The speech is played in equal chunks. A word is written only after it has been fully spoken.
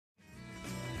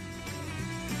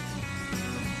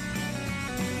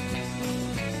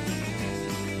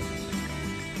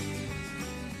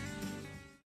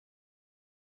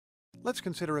Let's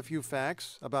consider a few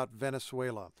facts about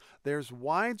Venezuela. There's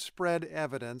widespread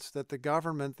evidence that the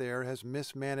government there has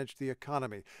mismanaged the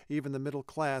economy. Even the middle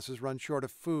class has run short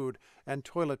of food and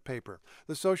toilet paper.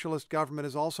 The socialist government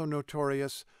is also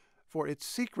notorious for its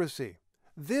secrecy.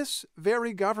 This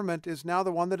very government is now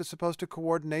the one that is supposed to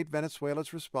coordinate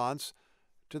Venezuela's response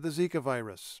to the Zika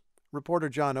virus. Reporter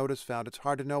John Otis found it's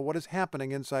hard to know what is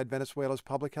happening inside Venezuela's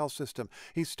public health system.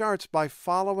 He starts by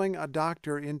following a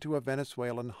doctor into a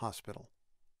Venezuelan hospital.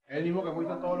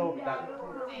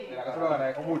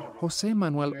 Jose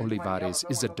Manuel Olivares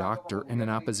is a doctor and an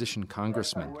opposition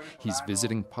congressman. He's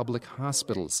visiting public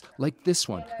hospitals, like this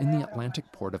one in the Atlantic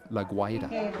port of La Guaira.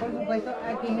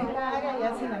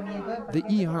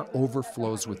 The ER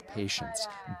overflows with patients.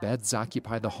 Beds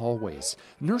occupy the hallways.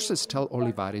 Nurses tell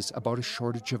Olivares about a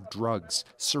shortage of drugs,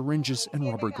 syringes, and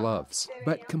rubber gloves.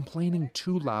 But complaining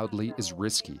too loudly is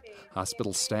risky.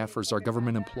 Hospital staffers are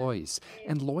government employees,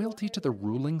 and loyalty to the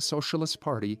ruling Socialist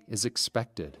Party is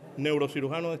expected.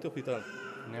 Neurocirujano de este hospital.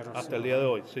 Hasta el día de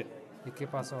hoy, sí. ¿Y qué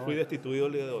pasó? Fui destituido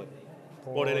el día de hoy.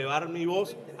 Por elevar mi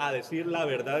voz a decir la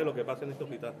verdad de lo que pasa en este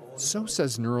hospital. So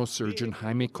says neurosurgeon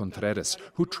Jaime Contreras,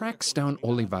 who tracks down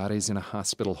Olivares in a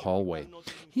hospital hallway.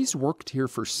 He's worked here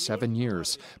for 7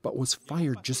 years, but was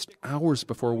fired just hours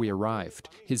before we arrived.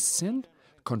 His sin?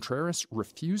 Contreras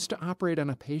refused to operate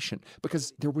on a patient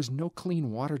because there was no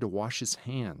clean water to wash his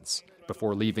hands.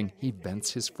 Before leaving, he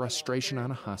vents his frustration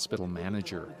on a hospital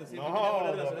manager.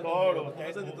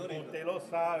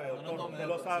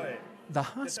 The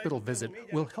hospital visit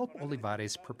will help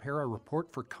Olivares prepare a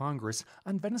report for Congress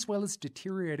on Venezuela's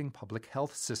deteriorating public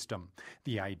health system.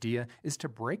 The idea is to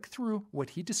break through what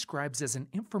he describes as an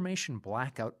information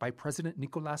blackout by President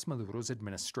Nicolás Maduro's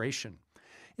administration.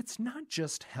 It's not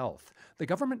just health. The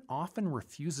government often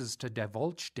refuses to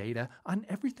divulge data on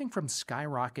everything from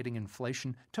skyrocketing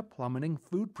inflation to plummeting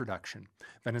food production.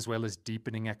 Venezuela's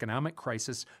deepening economic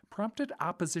crisis prompted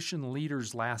opposition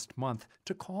leaders last month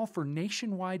to call for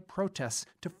nationwide protests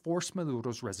to force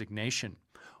Maduro's resignation.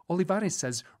 Olivares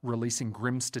says releasing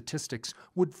grim statistics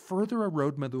would further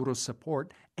erode Maduro's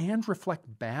support and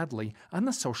reflect badly on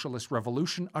the socialist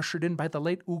revolution ushered in by the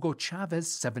late Hugo Chávez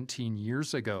 17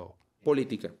 years ago.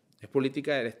 Política. Es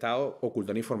política del Estado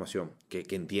ocultar información. Que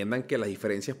entiendan que las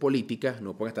diferencias políticas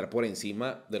no pueden estar por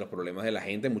encima de los problemas de la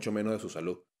gente, mucho menos de su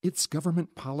salud. It's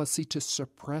government policy to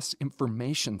suppress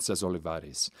information, says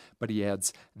Olivares. But he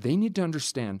adds, they need to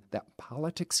understand that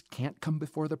politics can't come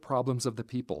before the problems of the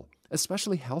people,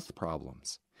 especially health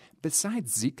problems.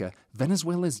 Besides Zika,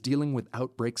 Venezuela is dealing with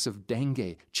outbreaks of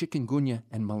dengue, chikungunya,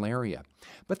 and malaria.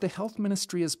 But the health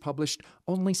ministry has published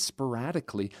only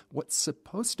sporadically what's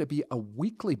supposed to be a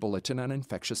weekly bulletin on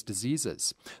infectious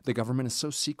diseases. The government is so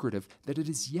secretive that it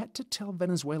is yet to tell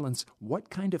Venezuelans what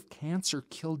kind of cancer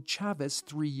killed Chavez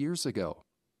 3 years ago.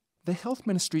 The health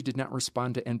ministry did not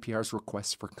respond to NPR's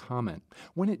requests for comment.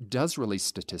 When it does release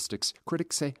statistics,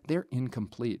 critics say they're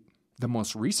incomplete. The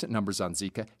most recent numbers on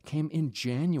Zika came in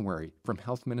January from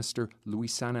Health Minister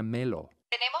Luisana Melo.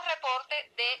 Tenemos reporte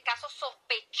de casos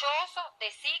sospechosos de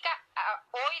Zika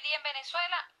hoy día en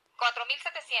Venezuela,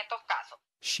 4,700 casos.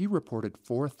 She reported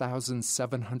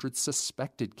 4,700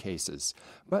 suspected cases,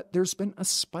 but there's been a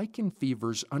spike in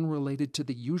fevers unrelated to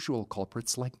the usual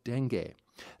culprits like dengue.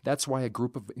 That's why a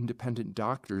group of independent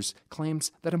doctors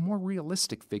claims that a more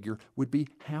realistic figure would be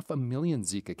 500,000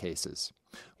 Zika cases.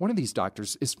 One of these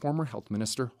doctors is former Health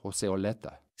Minister José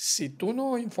Oleta. Si tú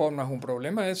no informas un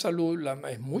problema de salud,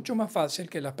 es mucho más fácil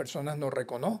que las personas no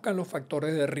reconozcan los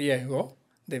factores de riesgo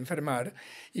de enfermar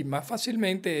y más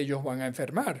fácilmente ellos van a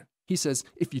enfermar. He says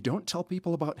if you don't tell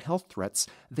people about health threats,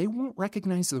 they won't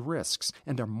recognize the risks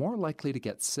and are more likely to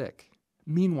get sick.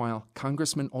 Meanwhile,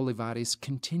 Congressman Olivares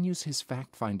continues his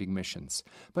fact-finding missions,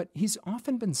 but he's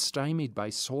often been stymied by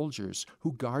soldiers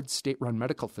who guard state-run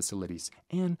medical facilities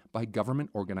and by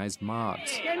government-organized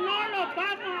mobs.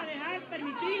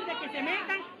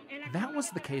 That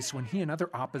was the case when he and other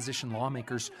opposition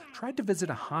lawmakers tried to visit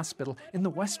a hospital in the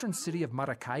western city of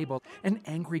Maracaibo. An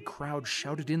angry crowd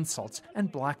shouted insults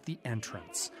and blocked the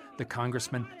entrance. The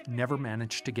congressman never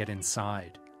managed to get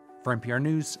inside. For NPR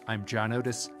News, I'm John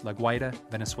Otis, La Guaira,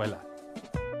 Venezuela.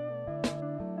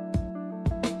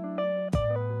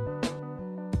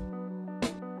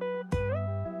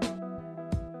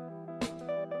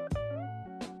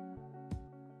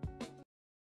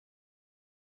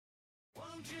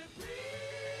 Won't you